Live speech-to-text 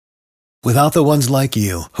Without the ones like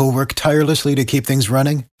you, who work tirelessly to keep things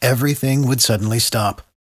running, everything would suddenly stop.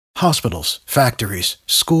 Hospitals, factories,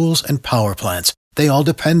 schools, and power plants, they all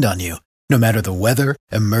depend on you. No matter the weather,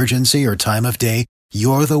 emergency, or time of day,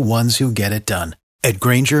 you're the ones who get it done. At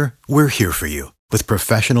Grainger, we're here for you with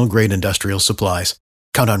professional-grade industrial supplies.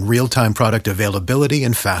 Count on real-time product availability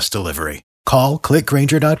and fast delivery. Call,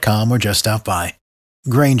 clickgrainger.com, or just stop by.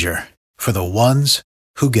 Grainger, for the ones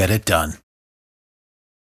who get it done.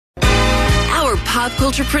 Our pop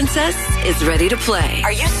culture princess is ready to play.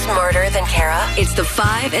 Are you smarter than Kara? It's the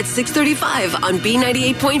 5 at 6:35 on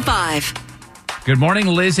B98.5. Good morning,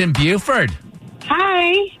 Liz in Buford.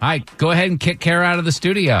 Hi. Hi, go ahead and kick Kara out of the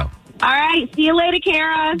studio. All right. See you later,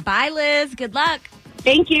 Kara. Bye, Liz. Good luck.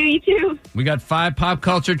 Thank you. You too. We got 5 pop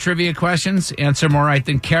culture trivia questions. Answer more right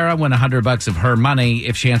than Kara, win $100 of her money.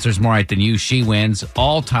 If she answers more right than you, she wins.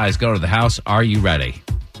 All ties go to the house. Are you ready?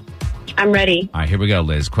 I'm ready. All right, here we go,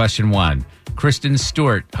 Liz. Question 1. Kristen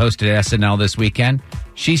Stewart hosted SNL this weekend.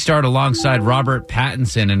 She starred alongside Robert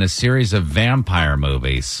Pattinson in a series of vampire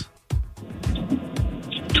movies.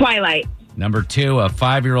 Twilight. Number 2, a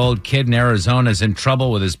 5-year-old kid in Arizona is in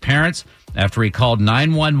trouble with his parents after he called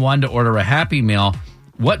 911 to order a Happy Meal.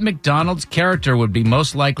 What McDonald's character would be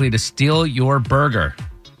most likely to steal your burger?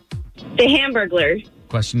 The Hamburglar.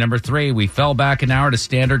 Question number 3, we fell back an hour to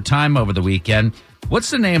standard time over the weekend.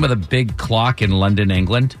 What's the name of the big clock in London,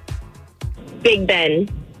 England? Big Ben.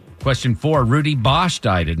 Question 4, Rudy Bosch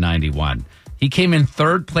died at 91. He came in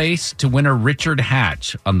 3rd place to winner Richard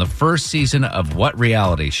Hatch on the first season of what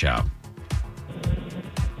reality show?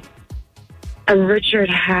 A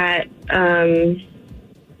Richard Hat. A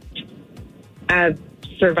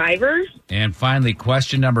Survivor. And finally,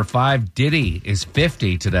 question number 5, Diddy is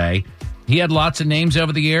 50 today. He had lots of names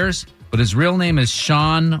over the years, but his real name is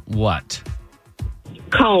Sean what?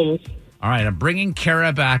 Combs. All right, I'm bringing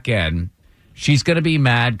Kara back in. She's going to be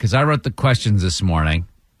mad because I wrote the questions this morning.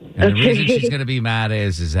 And the reason she's going to be mad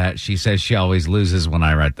is that she says she always loses when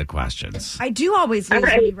I write the questions. I do always lose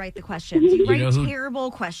when you write the questions. You write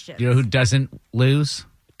terrible questions. You know who doesn't lose?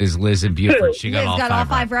 Is Liz in Buford. She got, Liz all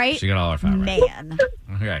five right. She got all her 5 right. Man.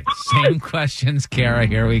 Okay, same questions, Kara.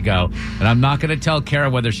 Here we go. And I'm not going to tell Kara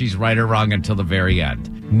whether she's right or wrong until the very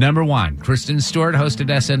end. Number 1, Kristen Stewart hosted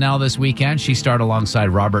SNL this weekend. She starred alongside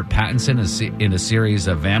Robert Pattinson in a series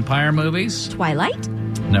of vampire movies. Twilight.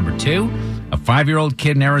 Number 2, a 5-year-old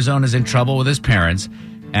kid in Arizona is in trouble with his parents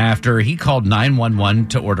after he called 911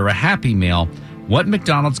 to order a Happy Meal. What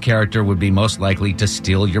McDonald's character would be most likely to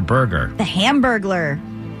steal your burger? The Hamburglar.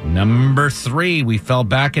 Number 3, we fell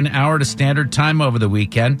back an hour to standard time over the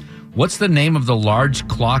weekend. What's the name of the large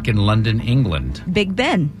clock in London, England? Big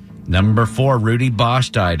Ben. Number 4, Rudy Bosch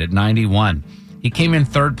died at 91. He came in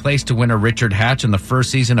 3rd place to win a Richard Hatch on the first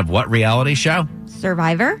season of what reality show?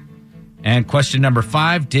 Survivor. And question number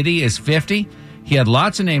 5, Diddy is 50. He had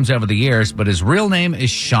lots of names over the years, but his real name is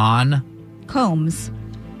Sean Combs.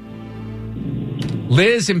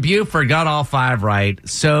 Liz in Buford got all 5 right.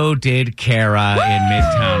 So did Kara in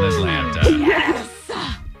Midtown Atlanta. Yes.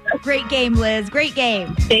 Great game, Liz. Great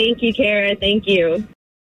game. Thank you, Kara. Thank you.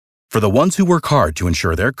 For the ones who work hard to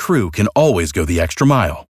ensure their crew can always go the extra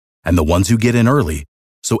mile, and the ones who get in early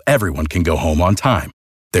so everyone can go home on time,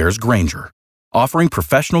 there's Grainger, offering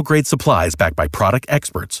professional-grade supplies backed by product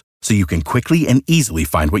experts so you can quickly and easily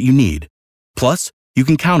find what you need. Plus, you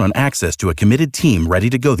can count on access to a committed team ready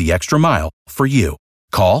to go the extra mile for you.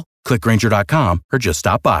 Call, click Grainger.com, or just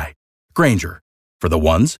stop by. Grainger, for the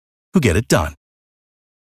ones who get it done.